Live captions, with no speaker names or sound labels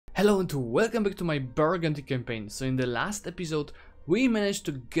Hello and welcome back to my Burgundy campaign. So in the last episode we managed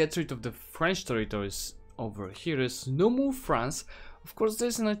to get rid of the French territories. Over here is no more France. Of course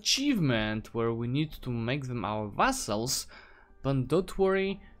there's an achievement where we need to make them our vassals, but don't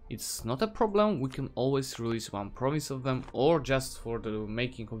worry, it's not a problem. We can always release one province of them, or just for the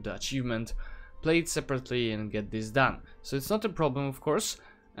making of the achievement play it separately and get this done. So it's not a problem, of course.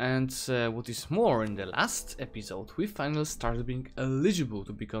 And what is more, in the last episode we finally started being eligible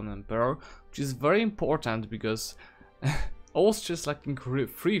to become emperor, which is very important because Austria is lacking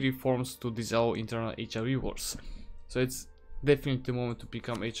free reforms to dissolve internal HRE wars. So it's definitely the moment to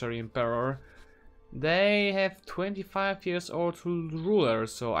become HRE emperor. They have 25 years old ruler,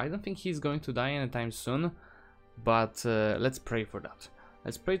 so I don't think he's going to die anytime soon, but let's pray for that.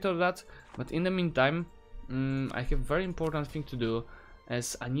 Let's pray for that, but in the meantime I have a very important thing to do,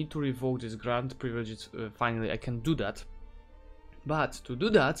 as I need to revoke this grant privileges. Finally I can do that, but to do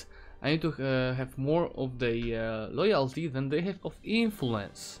that I need to have more of the loyalty than they have of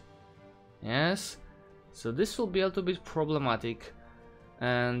influence. Yes, so this will be a little bit problematic,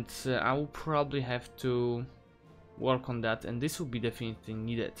 and I will probably have to work on that, and this will be definitely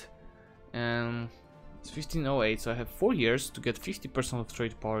needed. It's 1508, so I have 4 years to get 50% of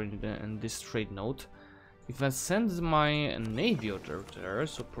trade power in this trade node. If I send my navy order there,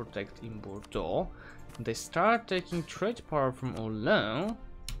 so protect in Bordeaux, they start taking trade power from Orléans.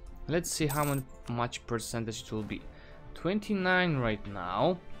 Let's see how much percentage it will be. 29 right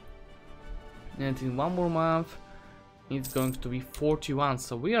now, and in one more month it's going to be 41.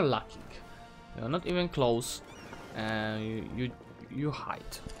 So we are lacking. We are not even close. You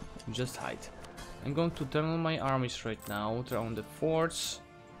hide. You just hide. I'm going to turn on my armies right now. They're on the forts.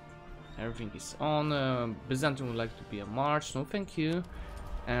 Everything is on. Byzantium would like to be a march. No, thank you.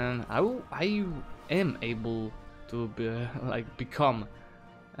 And I am able to become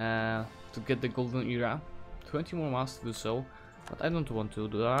to get the golden era. 20 more months to do so, but I don't want to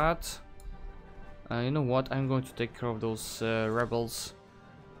do that. You know what? I'm going to take care of those rebels.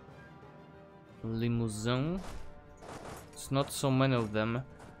 Limousin. It's not so many of them.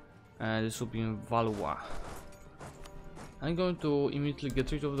 This will be in Valois. I'm going to immediately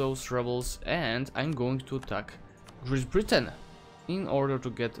get rid of those rebels, and I'm going to attack Great Britain in order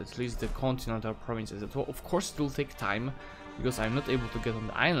to get at least the continental provinces. Of course it will take time because I'm not able to get on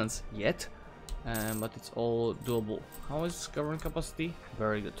the islands yet, but it's all doable. How is government capacity?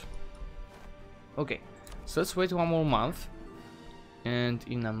 Very good. Okay, so let's wait one more month, and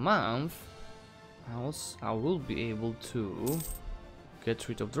in a month I will be able to get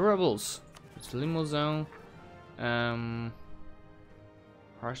rid of the rebels. It's Limousin.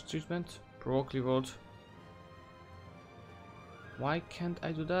 Harsh treatment, provoke vote. Why can't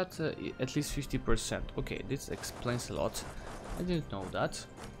I do that? At least 50%. Okay, this explains a lot. I didn't know that.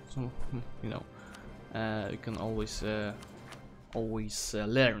 So you know, you can always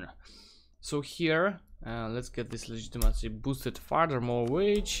learn. So here, let's get this legitimacy boosted furthermore,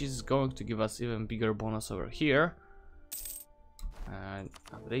 which is going to give us even bigger bonus over here.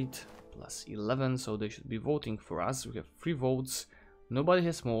 Update. Plus 11, so they should be voting for us. We have 3 votes, nobody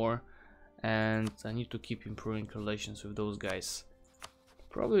has more, and I need to keep improving relations with those guys.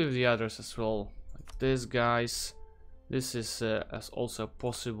 Probably with the others as well, like these guys. This is as also a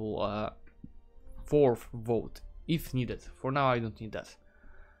possible 4th vote if needed. For now I don't need that.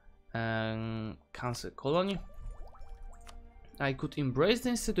 Cancel colony. I could embrace the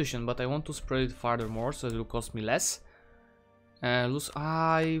institution, but I want to spread it furthermore, so it will cost me less.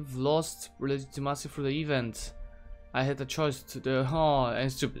 I've lost legitimacy for the event. I had a choice to I'm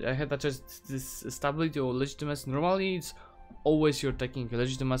stupid. I had a choice. This stability or legitimacy. Normally it's always you're taking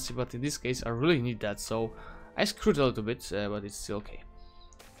legitimacy, but in this case I really need that, so I screwed a little bit, but it's still okay.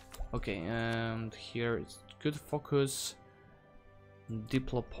 Okay, and here it's good focus,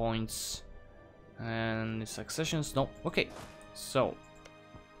 diplo points, and successions. No, okay. So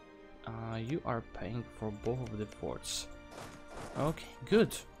you are paying for both of the forts. Okay,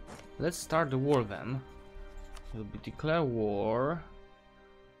 good. Let's start the war then. Will be declare war.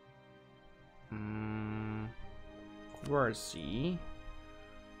 Quercy.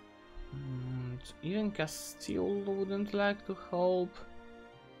 Even Castile wouldn't like to help.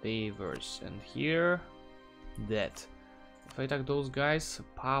 Favors, and here that. If I attack those guys,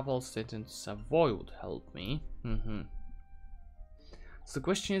 Papal State and Savoy would help me. So the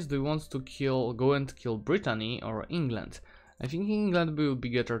question is, do you want to go and kill Brittany or England? I think England will be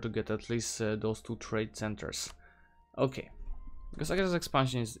better to get at least those 2 trade centers. Okay, because I guess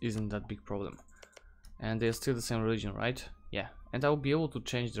expansion isn't that big problem. And they're still the same religion, right? Yeah, and I'll be able to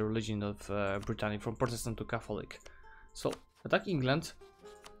change the religion of Brittany from Protestant to Catholic. So, attack England.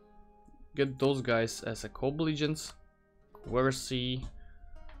 get those guys as a co-belligerents. Coercy.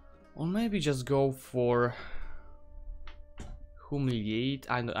 Or maybe just go for humiliate.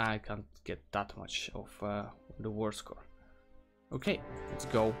 I can't get that much of the war score. Okay, let's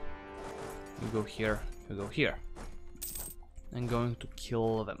go. You go here, you go here. I'm going to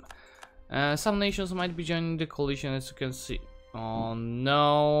kill them. Some nations might be joining the coalition, as you can see. Oh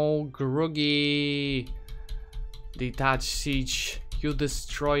no, Groggy! Detach siege, you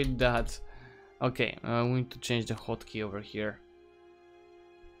destroyed that. Okay, we need to change the hotkey over here.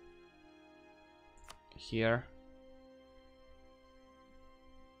 Here.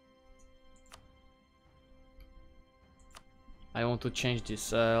 I want to change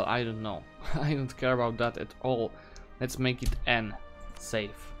this, I don't know. I don't care about that at all. Let's make it N.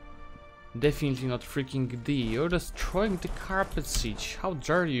 Safe. Definitely not freaking D. You're destroying the carpet siege. How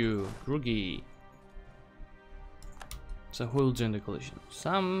dare you, Gruggy? So who will join the coalition?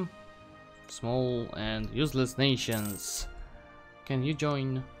 Some small and useless nations. Can you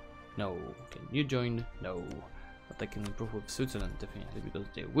join? No. Can you join? No. But I can improve with Switzerland definitely because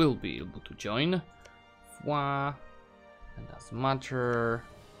they will be able to join. Fwa. And doesn't matter.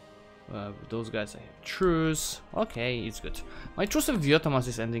 With those guys I have truce. Okay, it's good. My truce with the Ottomans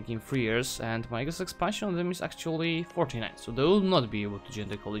is ending in 3 years, and my expansion on them is actually 49, so they will not be able to join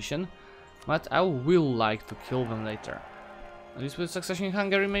the coalition. But I will like to kill them later. At least with succession in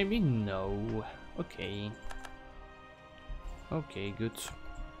Hungary, maybe? No. Okay. Okay, good.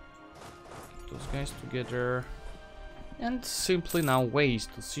 Get those guys together. And simply now ways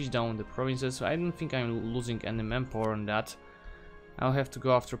to siege down the provinces. I don't think I'm losing any manpower on that. I'll have to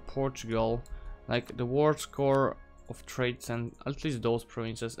go after Portugal. Like the war score of trades and at least those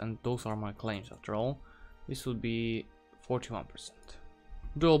provinces, and those are my claims after all. This would be 41%.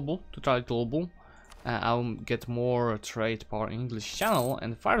 Doable, totally doable. I'll get more trade power in English Channel,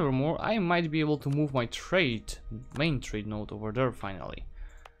 and furthermore I might be able to move my trade, main trade node over there finally.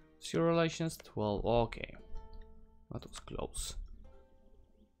 Zero relations 12, okay. That was close.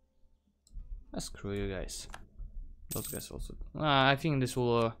 Screw you guys. Those guys also. I think this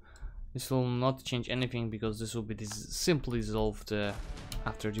will not change anything because this will be simply dissolved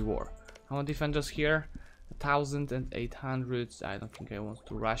after the war. I want defenders here, 1,800. I don't think I want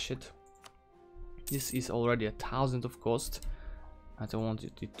to rush it. This is already 1,000 of cost. I don't want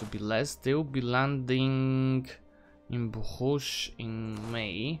it to be less. They will be landing in Bruges in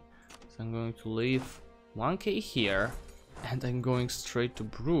May, so I'm going to leave 1k here, and I'm going straight to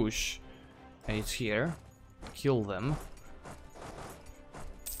Bruges. It's here. Kill them.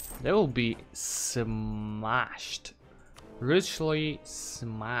 They will be smashed, richly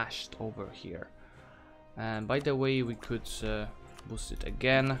smashed over here. And by the way, we could boost it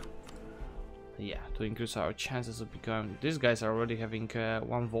again. Yeah, to increase our chances of becoming. These guys are already having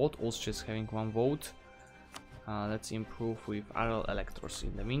 1 vote. Austria is having 1 vote. Let's improve with other electors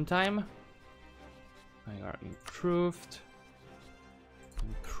in the meantime. They are improved.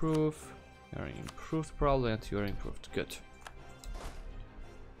 Improve. You're improved probably, and you're improved. Good.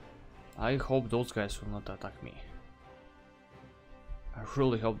 I hope those guys will not attack me. I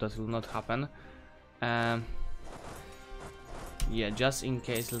really hope that will not happen. Yeah, just in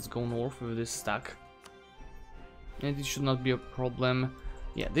case, let's go north with this stack. And it should not be a problem.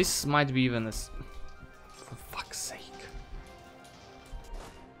 Yeah, this might be even as... For fuck's sake.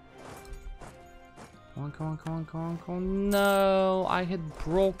 Come on, come on, come on, come on, come on. No, I had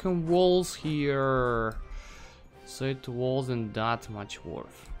broken walls here. So it wasn't that much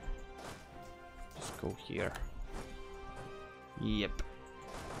worth. Just go here. Yep.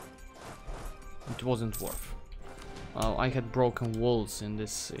 It wasn't worth. I had broken walls in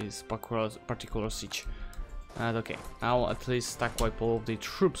this particular siege. And okay, I'll at least stack wipe all of the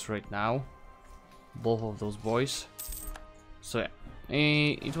troops right now. Both of those boys. So yeah.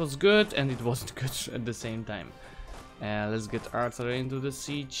 It was good and it wasn't good at the same time. Let's get artillery into the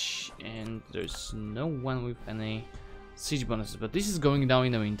siege, and there's no one with any siege bonuses, but this is going down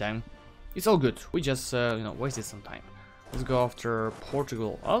in the meantime. It's all good. We just you know, wasted some time. Let's go after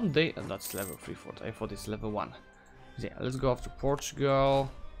Portugal. Oh, that's level 3/4. I thought it's level 1. Yeah, let's go after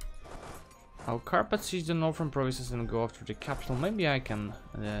Portugal. I'll carpet siege the northern provinces and go after the capital. Maybe I can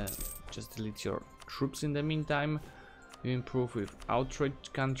just delete your troops in the meantime. You improve with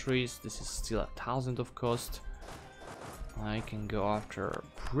outrage countries. This is still 1,000 of cost. I can go after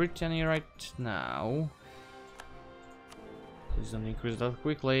Brittany right now. Please don't increase that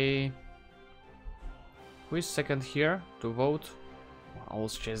quickly. Who is second here to vote?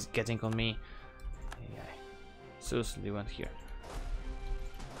 Austria is getting on me. Yeah, seriously went here.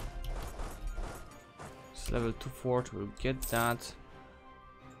 It's level 2 fort. We'll get that.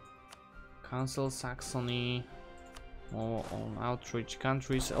 Cancel Saxony. All on outreach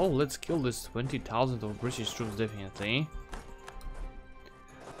countries. Oh, let's kill this 20,000 of British troops definitely.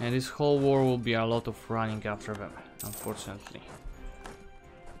 And this whole war will be a lot of running after them, unfortunately.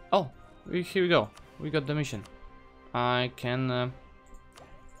 Oh, here we go. We got the mission. I can...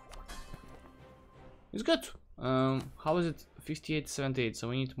 It's good. How is it? 58-78, so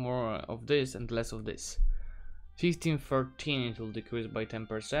we need more of this and less of this. 15-13, it will decrease by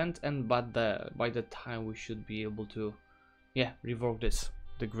 10%, and but by the time we should be able to, yeah, revoke this,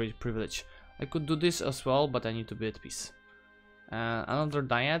 the great privilege. I could do this as well, but I need to be at peace. Another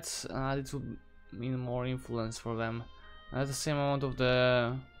diet, it would mean more influence for them. The same amount of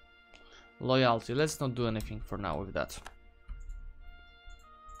the loyalty. Let's not do anything for now with that.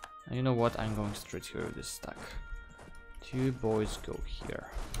 And you know what? I'm going straight here with this stack. Two boys go here.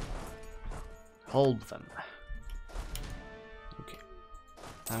 Hold them. Okay.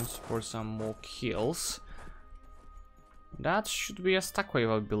 Time for some more kills. That should be a stack wave,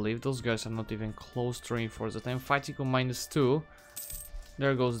 I believe. Those guys are not even close to reinforce that I'm fighting on -2.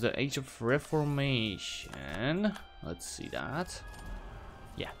 There goes the Age of Reformation. Let's see that.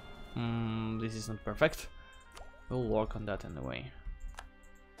 Yeah. This is not perfect. We'll work on that anyway.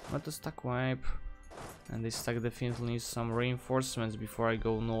 Not a stack wipe. And this stack definitely needs some reinforcements before I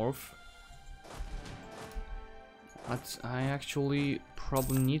go north. But I actually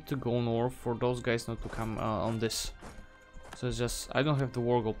probably need to go north for those guys not to come on this. So it's just, I don't have the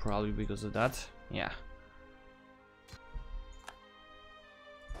war goal probably because of that. Yeah.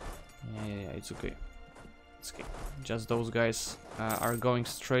 Yeah, it's okay. It's okay. Just those guys are going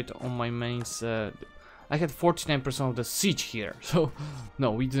straight on my mains. I had 49% of the siege here, so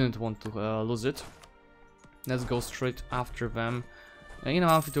no, we didn't want to lose it. Let's go straight after them. In a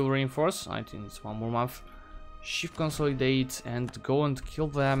month it will reinforce. I think it's 1 more month. Shift consolidate and go and kill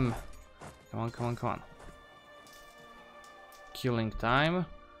them. Come on, come on, come on. Killing time.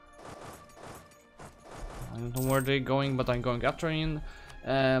 I don't know where they're going, but I'm going after him.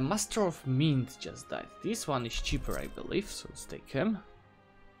 Master of Mint just died. This one is cheaper, I believe, so let's take him.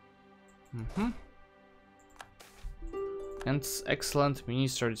 And excellent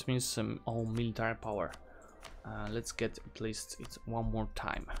minister. This means all military power. Let's get at least it one more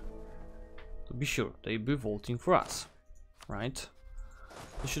time. To be sure, they be voting for us, right?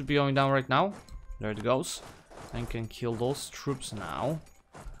 They should be going down right now. There it goes. I can kill those troops now.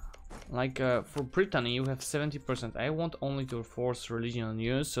 Like for Brittany, you have 70%. I want only to force religion on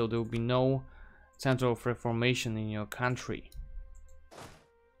you, so there will be no center of reformation in your country.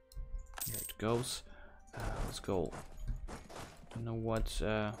 There it goes. Let's go. You know what?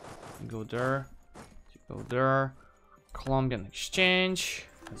 Go there. Go there. Colombian exchange.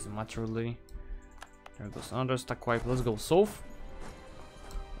 Doesn't matter really. There goes another stack wipe. Let's go south.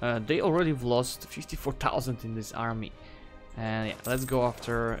 They already lost 54,000 in this army. And yeah, let's go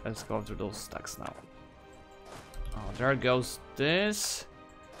after those stacks now. Oh, there goes this.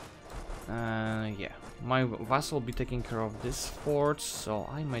 Yeah, my vassal will be taking care of this fort, so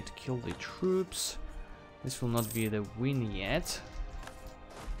I might kill the troops. This will not be the win yet,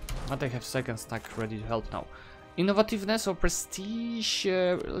 but I have second stack ready to help now. Innovativeness or prestige?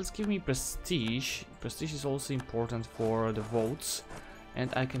 Let's give me prestige. Prestige is also important for the votes,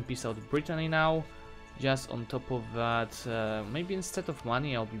 and I can peace out Brittany now. Just on top of that, maybe instead of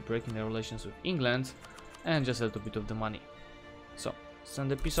money, I'll be breaking the relations with England, and just a little bit of the money. So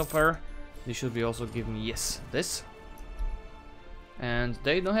send a peace offer. They should be also giving me this, and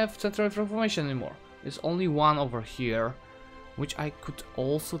they don't have central reformation anymore. There's only one over here, which I could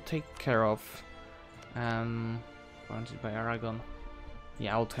also take care of. Granted by Aragon.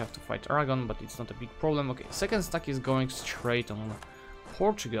 Yeah, I would have to fight Aragon, but it's not a big problem. Okay, second stack is going straight on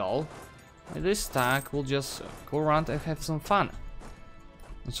Portugal. This stack will just go around and have some fun.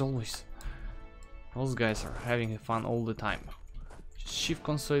 As always. Those guys are having fun all the time. Just shift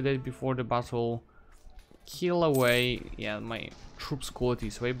consolidate before the battle. Kill away. Yeah, my troops quality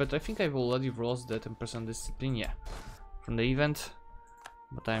is way, but I think I've already lost the 10% discipline, yeah, from the event.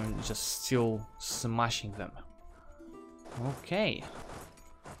 But I'm just still smashing them. Okay.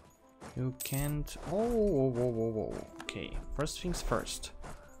 You can't... Oh, whoa. Okay, first things first.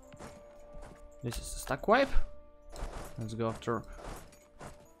 This is the stack wipe. Let's go after...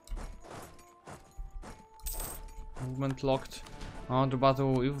 Movement locked. On the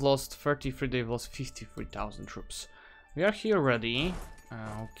battle, we've lost 33, they've lost 53,000 troops. We are here ready.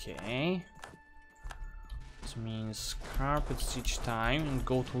 Okay. This means carpet siege time and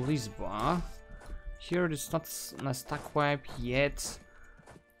go to Lisboa. Here it's not a stack wipe yet.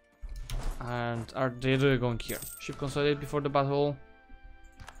 And are they really going here? Ship consolidate before the battle.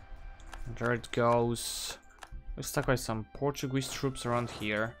 There it goes. We stuck with some Portuguese troops around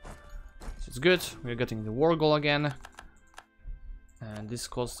here. So it's good. We're getting the war goal again. And this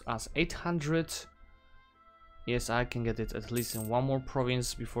costs us 800. Yes, I can get it at least in one more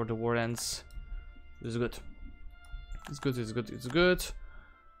province before the war ends. It's good. It's good, it's good, it's good.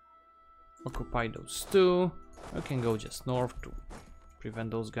 Occupy those two. I can go just north to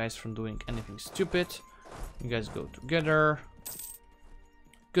prevent those guys from doing anything stupid. You guys go together.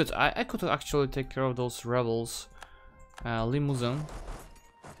 Good, I could actually take care of those rebels. Limousin.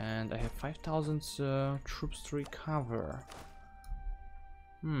 And I have 5,000 troops to recover.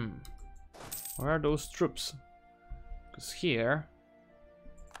 Where are those troops? Because here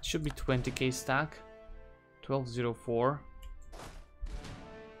it should be 20k stack. 1204.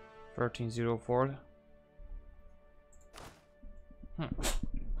 1304.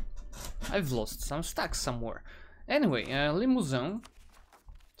 I've lost some stacks somewhere. Anyway, Limousin.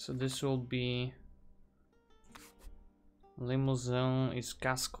 So this will be... Limousin is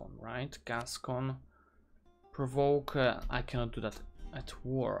Gascon, right? Gascon. Provoke. I cannot do that at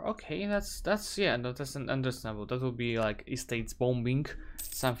war. Okay, that's understandable. That will be like estates bombing,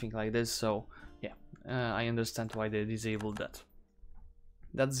 something like this. So yeah, I understand why they disabled that.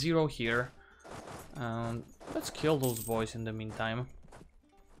 That's 0 here. Let's kill those boys in the meantime.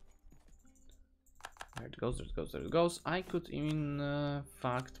 There it goes, there it goes, there it goes. I could in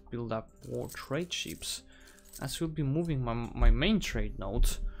fact build up more trade ships, as we'll be moving my main trade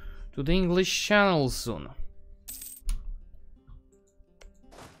node to the English Channel soon.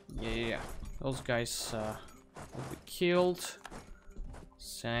 Yeah, those guys will be killed.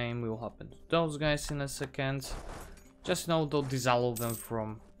 Same will happen to those guys in a second. Just, you know, don't disallow them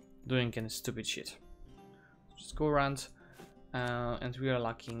from doing any stupid shit. Just go around, and we are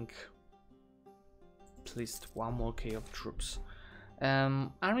lacking at least one more K of troops.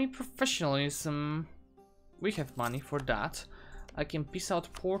 Army professionalism, we have money for that. I can peace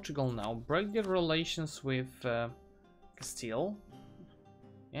out Portugal now, break their relations with Castile.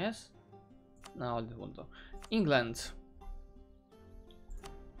 Yes? No, I don't want to. England.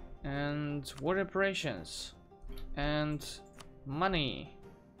 And war reparations. And money.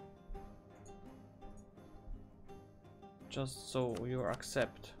 Just so you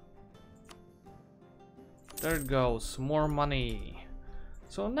accept. There it goes, more money.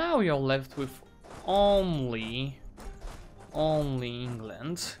 So now you're left with only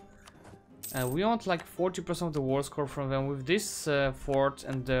England. We want like 40% of the war score from them. With this fort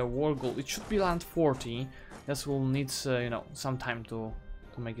and the war goal, it should be land 40. This will need you know, some time to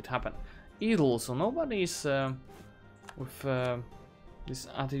make it happen. Idle, so nobody is with this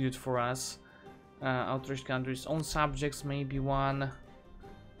attitude for us. Outraged countries, own subjects, maybe one,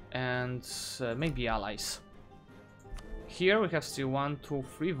 and maybe allies. Here we have still 1, 2,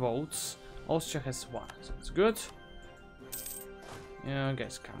 3 votes. Austria has 1, so it's good. Yeah,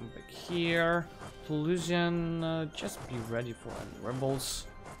 guys, come back here. Toulousian, just be ready for any rebels.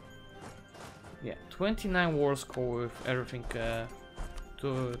 Yeah, 29 war score with everything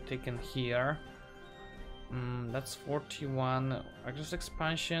taken here. That's 41. Aggressive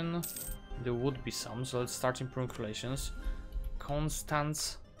expansion. There would be some, so let's start improving relations.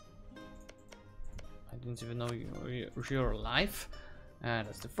 Constance. I didn't even know you're alive.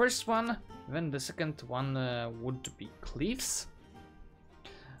 That's the first one. Then the second one would be Cleves.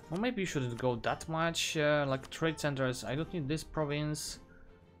 Well, maybe you shouldn't go that much. Like trade centers, I don't need this province.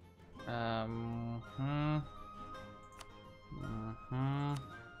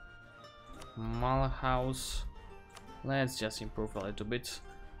 Malhouse. Let's just improve a little bit.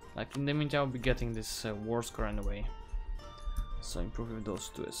 Like in the meantime, I'll be getting this war score anyway. So improving those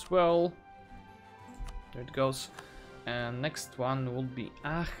two as well. There it goes. And next one will be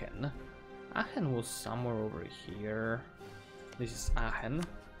Aachen. Aachen was somewhere over here. This is Aachen.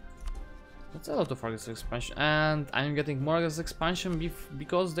 That's a lot of aggressive expansion, and I'm getting more aggressive expansion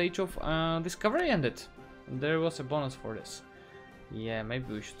because the Age of Discovery ended. And there was a bonus for this. Yeah,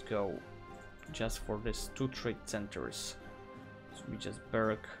 maybe we should go just for these 2 trade centers. So we just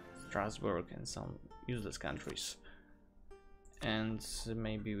Berg, Strasbourg, and some useless countries. And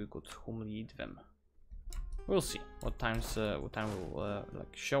maybe we could humiliate them. We'll see what time will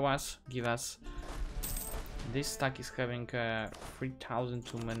like show us, give us. This stack is having 3,000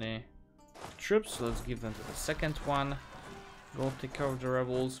 too many troops, so let's give them to the second one. Go take care of the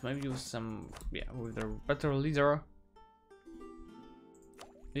rebels, maybe with some, yeah, with a better leader.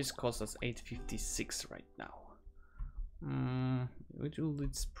 This costs us 856 right now. Will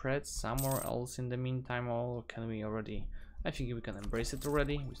it spread somewhere else in the meantime, or can we already? I think we can embrace it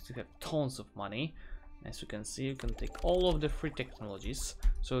already. We still have tons of money. As you can see, you can take all of the free technologies,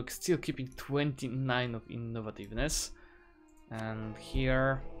 so still keeping 29 of innovativeness. And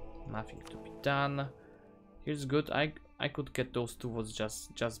here, nothing to be done. Here's good. I could get those two votes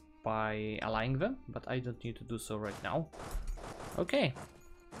just by allying them, but I don't need to do so right now. Okay.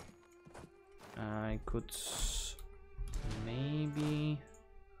 I could maybe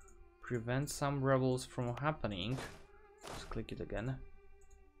prevent some rebels from happening. Just click it again.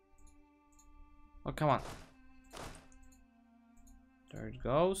 Oh, come on. There it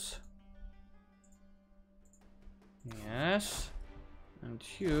goes. Yes. And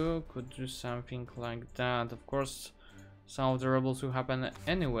you could do something like that. Of course, some of the rebels will happen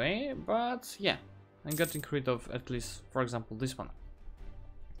anyway, but yeah. I'm getting rid of at least, for example, this one.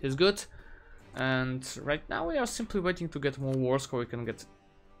 It's good. And right now we are simply waiting to get more war score. We can get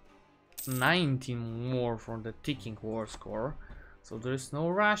 19 more from the ticking war score. So there is no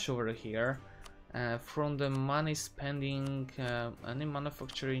rush over here. From the money spending, any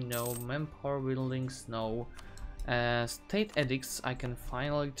manufacturing, no. Manpower buildings, no. State edicts, I can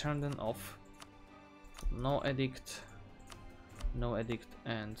finally turn them off. No edict, no edict,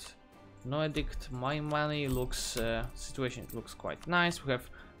 and no edict. My money looks, situation looks quite nice. We have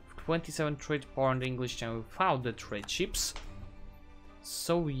 27 trade power in the English Channel without the trade ships.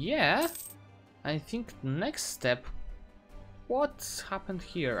 So yeah, I think next step. What happened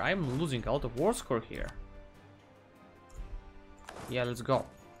here? I'm losing a lot of war score here. Yeah, let's go.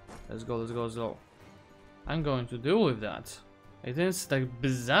 Let's go, let's go, let's go. I'm going to deal with that. It is like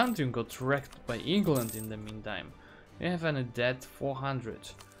Byzantium got wrecked by England in the meantime. We have any debt?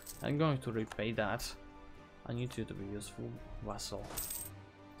 400. I'm going to repay that. I need you to be useful, vassal.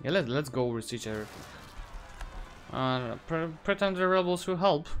 Yeah, let's go research everything. Pretend the rebels will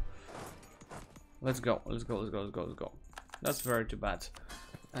help. Let's go, let's go, let's go, let's go, let's go. That's very too bad.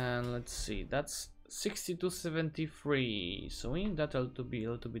 And let's see, that's 6273. So we need that to be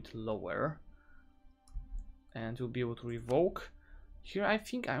a little bit lower. And we'll be able to revoke. Here I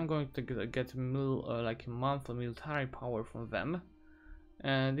think I'm going to get like a monthly military power from them.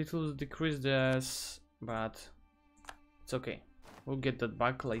 And it will decrease this, but it's okay. We'll get that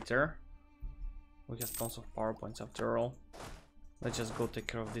back later. We have tons of power points after all. Let's just go take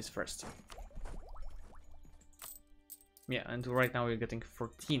care of this first. Yeah, and right now we're getting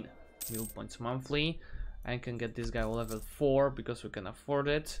 14 mil points monthly. I can get this guy level 4 because we can afford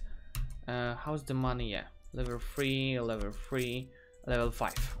it. How's the money? Yeah, level 3, level 3, level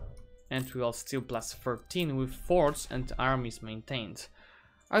 5. And we will still plus 13 with forts and armies maintained.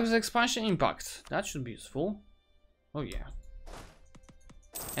 Axis expansion impact, that should be useful. Oh yeah.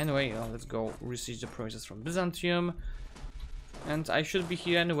 Anyway, let's go receive the promises from Byzantium. And I should be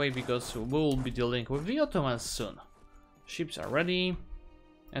here anyway because we will be dealing with the Ottomans soon. Ships are ready.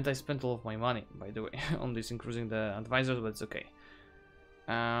 And I spent all of my money, by the way, on this increasing the advisors, but it's okay.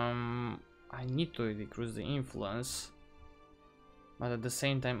 I need to decrease the influence. But at the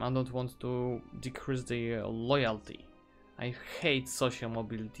same time, I don't want to decrease the loyalty. I hate social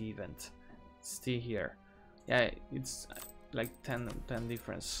mobility event. It's still here. Yeah, it's like 10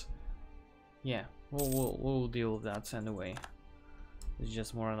 difference. Yeah, we'll deal with that anyway. It's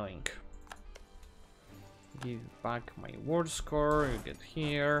just more annoying. Give back my word score. You get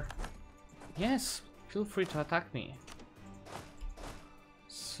here. Yes, feel free to attack me.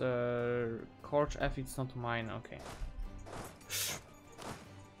 So Court F, it's not mine. Okay.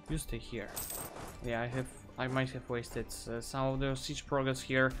 You stay here. Yeah, I might have wasted some of the siege progress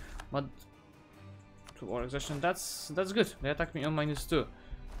here, but to war exhaustion, that's good. They attack me on -2.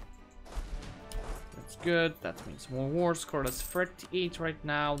 That's good. That means more war score. That's 38 right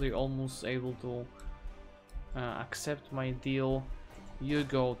now. They're almost able to accept my deal. You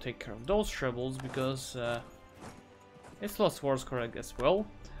go take care of those rebels because it's lost war score, I guess. Well,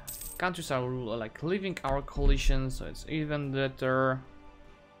 countries are like leaving our coalition, so it's even better.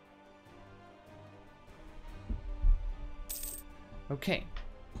 Okay.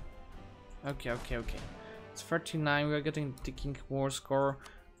 Okay. It's 39. We are getting ticking war score.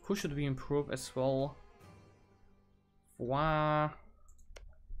 Who should we improve as well? Wow.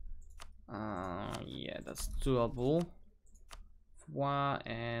 Yeah, that's doable. Wow,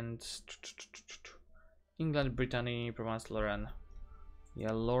 and England, Brittany, Provence, Lorraine.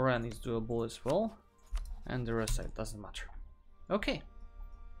 Yeah, Lorraine is doable as well. And the rest it doesn't matter. Okay.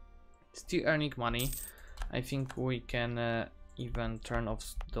 Still earning money. I think we can even turn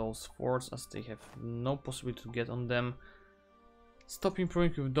off those forts as they have no possibility to get on them. Stop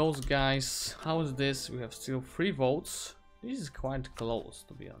improving with those guys. How is this? We have still 3 votes. This is quite close,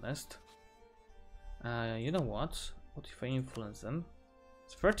 to be honest. You know what? What if I influence them?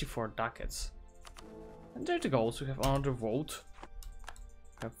 It's 34 ducats. And there you go, so we have another vote.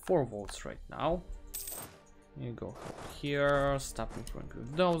 We have 4 votes right now. You go here, stop improving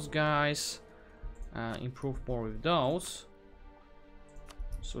with those guys. Improve more with those.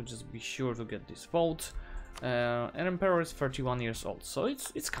 So just be sure to get this vote. An emperor is 31 years old, so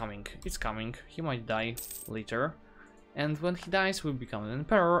it's coming. It's coming. He might die later. And when he dies, we'll become an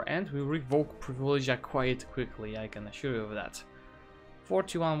emperor and we'll revoke privilegia quite quickly, I can assure you of that.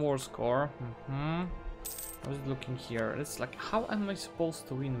 41 war score. I was looking here. It's like, how am I supposed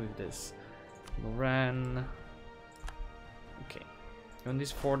to win with this? Lorraine. Okay. When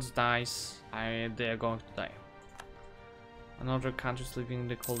this force dies, they are going to die. Another country's leaving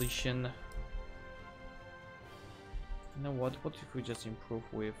the coalition. You know what? What if we just improve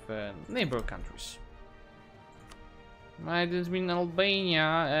with neighbor countries? I didn't mean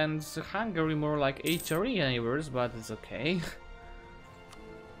Albania and Hungary more like HRE neighbors, but it's okay.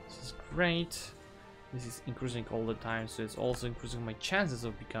 This is great. This is increasing all the time, so it's also increasing my chances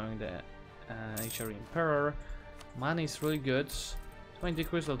of becoming the HRE Emperor. Money is really good. It might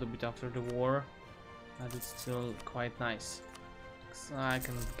decrease a little bit after the war, but it's still quite nice. So I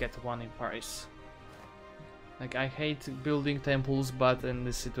can get one in Paris. Like, I hate building temples, but in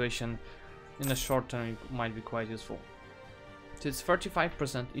this situation, in the short term, it might be quite useful. So it's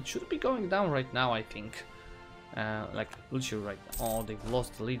 35%. It should be going down right now, I think. Like, literally right now. Oh, they've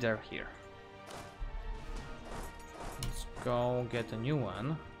lost the leader here. Let's go get a new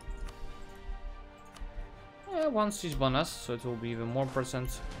one. Yeah, 1 siege bonus, so it will be even more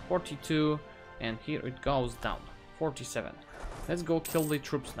percent. 42, and here it goes down. 47. Let's go kill the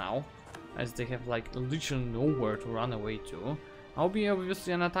troops now, as they have like literally nowhere to run away to. I'll be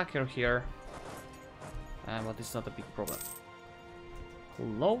obviously an attacker here, but it's not a big problem.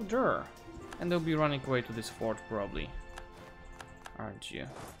 Hello there, and they'll be running away to this fort probably, aren't you?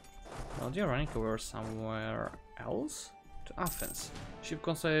 Well, they're running away somewhere else, to Athens. Ship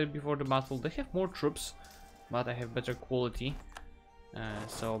consolidated before the battle. They have more troops, but I have better quality,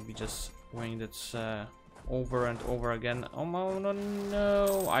 so I'll be just winning that over and over again. Oh no, no,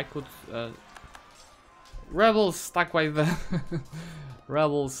 no! I could rebels stuck with them.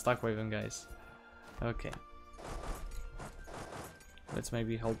 Rebels stuck with them, guys. Okay, let's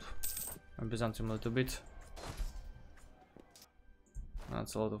maybe help Byzantium a little bit.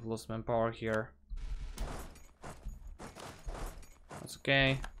 That's a lot of lost manpower here. That's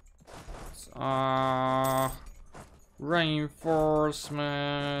okay.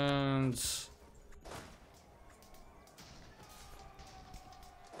 Reinforcements.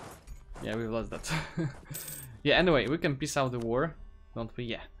 Yeah, we've lost that. Yeah, anyway, we can piece out the war, don't we?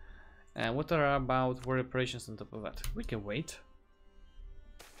 Yeah. And what are about war reparations on top of that? We can wait.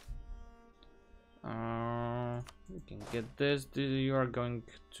 We can get this. You are going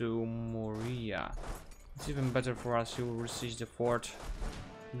to Moria. It's even better for us. You will siege the fort.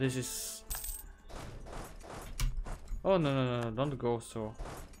 This is. Oh no, no, no! Don't go so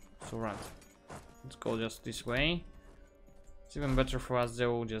run. Let's go just this way. It's even better for us. They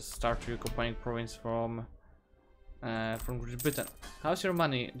will just start recuperating province from Great Britain. How's your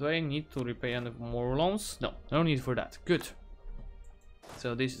money? Do I need to repay any more loans? No, no need for that. Good.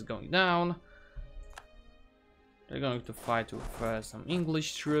 So this is going down. They're going to fight with some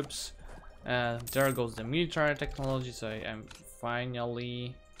English troops. There goes the military technology, so I am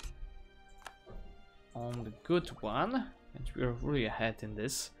finally on the good one, and we're really ahead in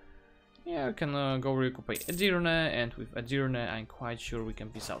this. Yeah, we can go recuperate Edirne, and with Edirne I'm quite sure we can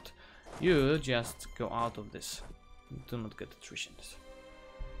peace out. You just go out of this. Do not get attrition.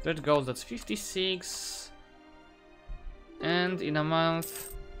 There it goes, that's 56. And in a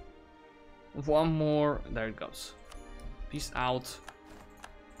month, one more, there it goes. Peace out.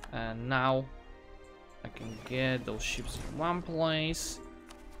 And now I can get those ships in one place.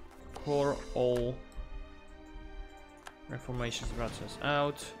 Core all reformations brought us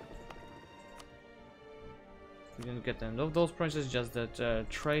out. We didn't get any of those prices, just that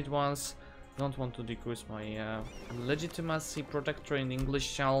trade ones. Don't want to decrease my legitimacy protector in the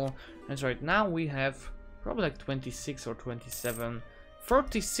English channel. And right now we have probably like 26 or 27,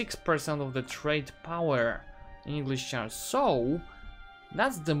 36% of the trade power in English channel. So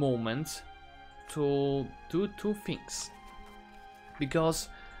that's the moment to do two things, because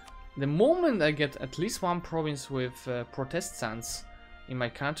the moment I get at least one province with Protestants in my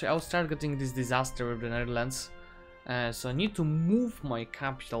country, I'll start getting this disaster with the Netherlands. So I need to move my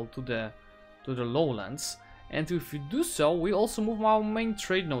capital to the lowlands, and if we do so, we also move our main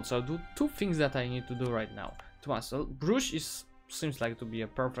trade node. So I'll do two things that I need to do right now. So Bruges seems like to be a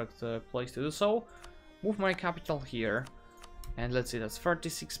perfect place to do so. Move my capital here, and let's see, that's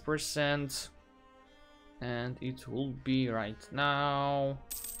 36%. And it will be right now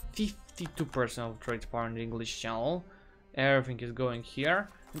 52% of trade power in the English Channel. Everything is going here.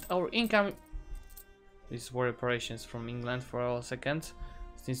 And our income is war reparations from England for a second.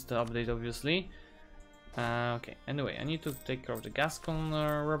 It needs to update, obviously. Okay, anyway, I need to take care of the Gascon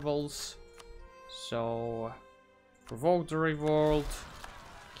rebels. So, provoke the revolt,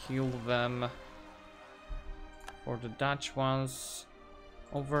 kill them. For the Dutch ones,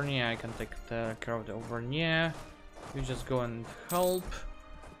 Auvergne, I can take care of the Auvergne. You just go and help.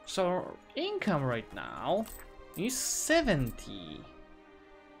 So, our income right now is 70.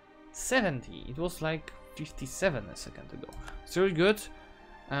 70. It was like 57 a second ago. It's really good.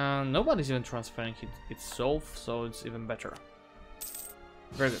 Nobody's even transferring it itself, so it's even better.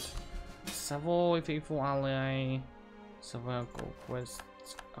 Very good. Savoy, faithful ally. Savoy conquest.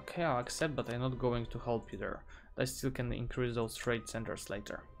 Okay, I'll accept, but I'm not going to help you there. I still can increase those trade centers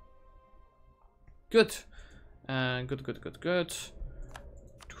later. Good. Good.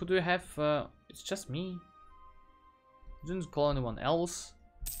 Who do you have? It's just me. Didn't call anyone else.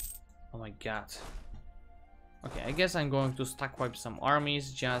 Oh my god. Okay, I guess I'm going to stack wipe some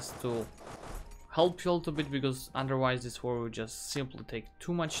armies just to help you a little bit, because otherwise this war will just simply take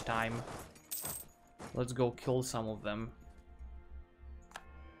too much time. Let's go kill some of them.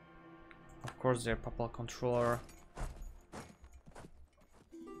 Of course, they're papal controller.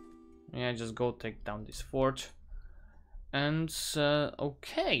 Yeah, just go take down this fort. And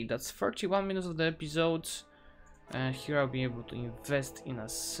okay, that's 31 minutes of the episode. Here I'll be able to invest in a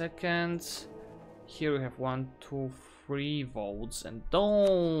second. Here we have 1, 2, 3 votes, and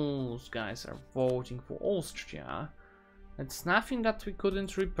those guys are voting for Austria. It's nothing that we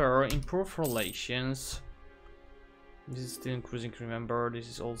couldn't repair. Improve relations. This is still increasing, remember. This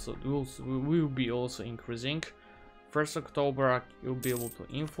is also will be also increasing. 1st October you'll be able to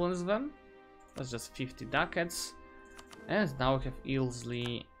influence them. That's just 50 ducats. And now we have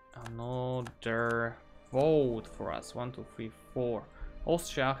easily another vote for us. 1, 2, 3, 4.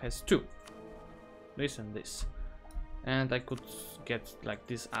 Austria has 2. This and this. And I could get like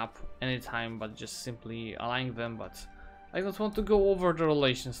this up anytime, but just simply aligning them, but I don't want to go over the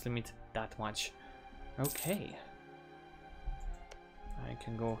relations limit that much. Okay. I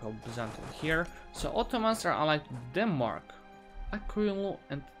can go help Byzantium here. So Ottomans are allied to Denmark, Aquilo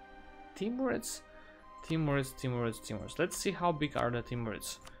and Timurids. Timurids. Let's see how big are the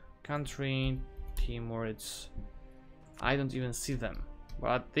Timurids. Country, Timurids. I don't even see them,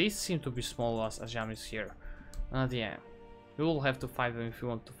 but they seem to be small as Ajam is here. Yeah, we will have to fight them if you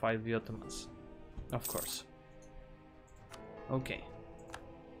want to fight the Ottomans, of course. Okay,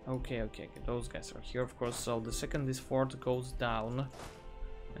 those guys are here, of course. So the second this fort goes down,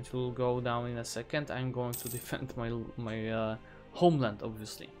 it will go down in a second, I'm going to defend my homeland,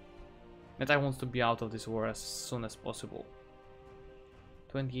 obviously. And I want to be out of this war as soon as possible.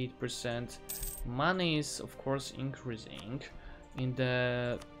 28%. Money is, of course, increasing. In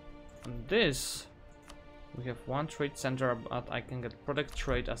this, we have 1 trade center, but I can get product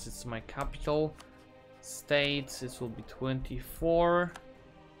trade as it's my capital. States, it will be 24.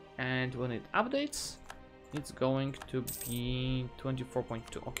 And when it updates, it's going to be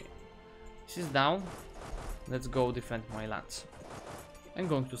 24.2. Okay, this is down. Let's go defend my lands. I'm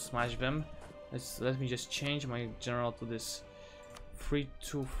going to smash them. Let me just change my general to this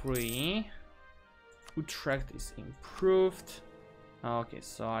 3-2-3. Utrecht is improved. Okay,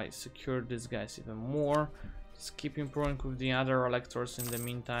 so I secured these guys even more. Just keep improving with the other electors in the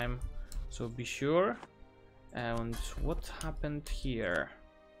meantime, so be sure. And what happened here?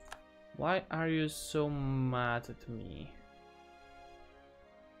 Why are you so mad at me?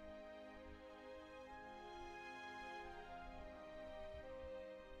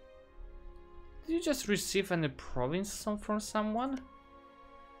 Did you just receive any province from someone?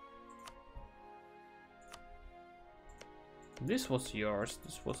 This was yours.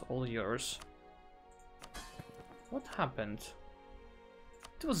 This was all yours. What happened?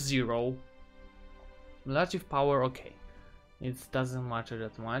 It was 0. Relative power, okay. It doesn't matter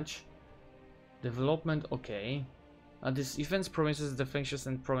that much. Development, okay. This events, provinces, defenses,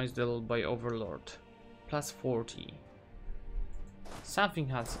 and province dealt by overlord. Plus 40. Something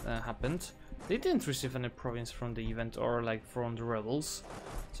has happened. They didn't receive any province from the event or like from the rebels,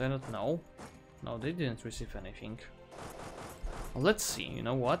 so I don't know. No, they didn't receive anything. Well, let's see. You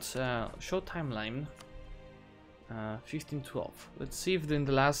know what? Show timeline. 1512. Let's see if in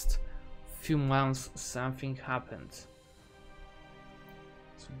the last few months something happened.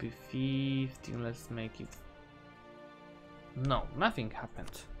 This would be 15. Let's make it. No, nothing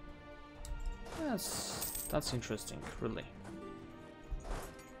happened. That's interesting, really.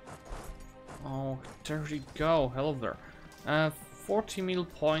 Oh, there we go. Hello there. 40 mil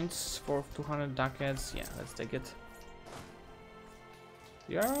points for 200 ducats. Yeah, let's take it.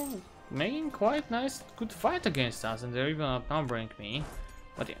 They are making quite nice, good fight against us, and they're even outnumbering me.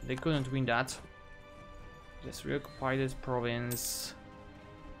 But yeah, they couldn't win that. Just reoccupy this province.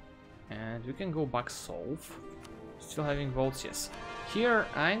 And we can go back south. Still having votes, yes. Here,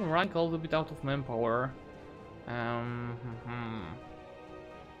 I'm running a little bit out of manpower.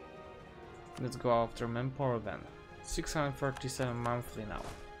 Let's go after manpower then. 637 monthly now.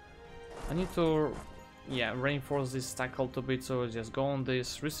 I need to, yeah, reinforce this stack a little bit, so just go on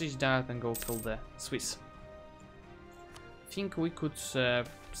this, research that, and go kill the Swiss. I think we could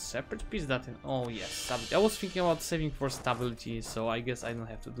separate piece that in. Oh yes, stability. I was thinking about saving for stability, so I guess I don't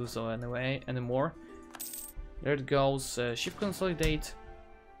have to do so anyway anymore. There it goes. Ship consolidate.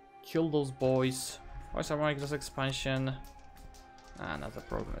 Kill those boys. Why is our this expansion? Not a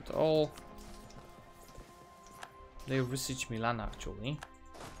problem at all. They besiege Milan actually.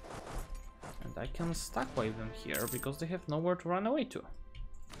 And I can stack wave them here because they have nowhere to run away to.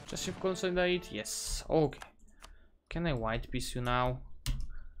 Just ship consolidate, yes. Okay. Can I white piece you now?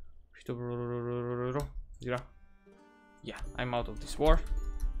 Yeah, I'm out of this war.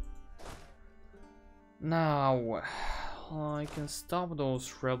 Now I can stop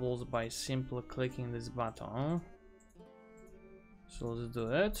those rebels by simply clicking this button. So let's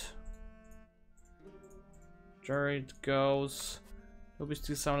do it. There it goes. There'll be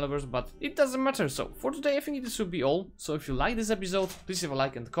still some levers, but it doesn't matter. So for today, I think this will be all. So if you like this episode, please leave a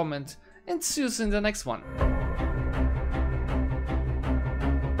like and comment, and see you soon in the next one.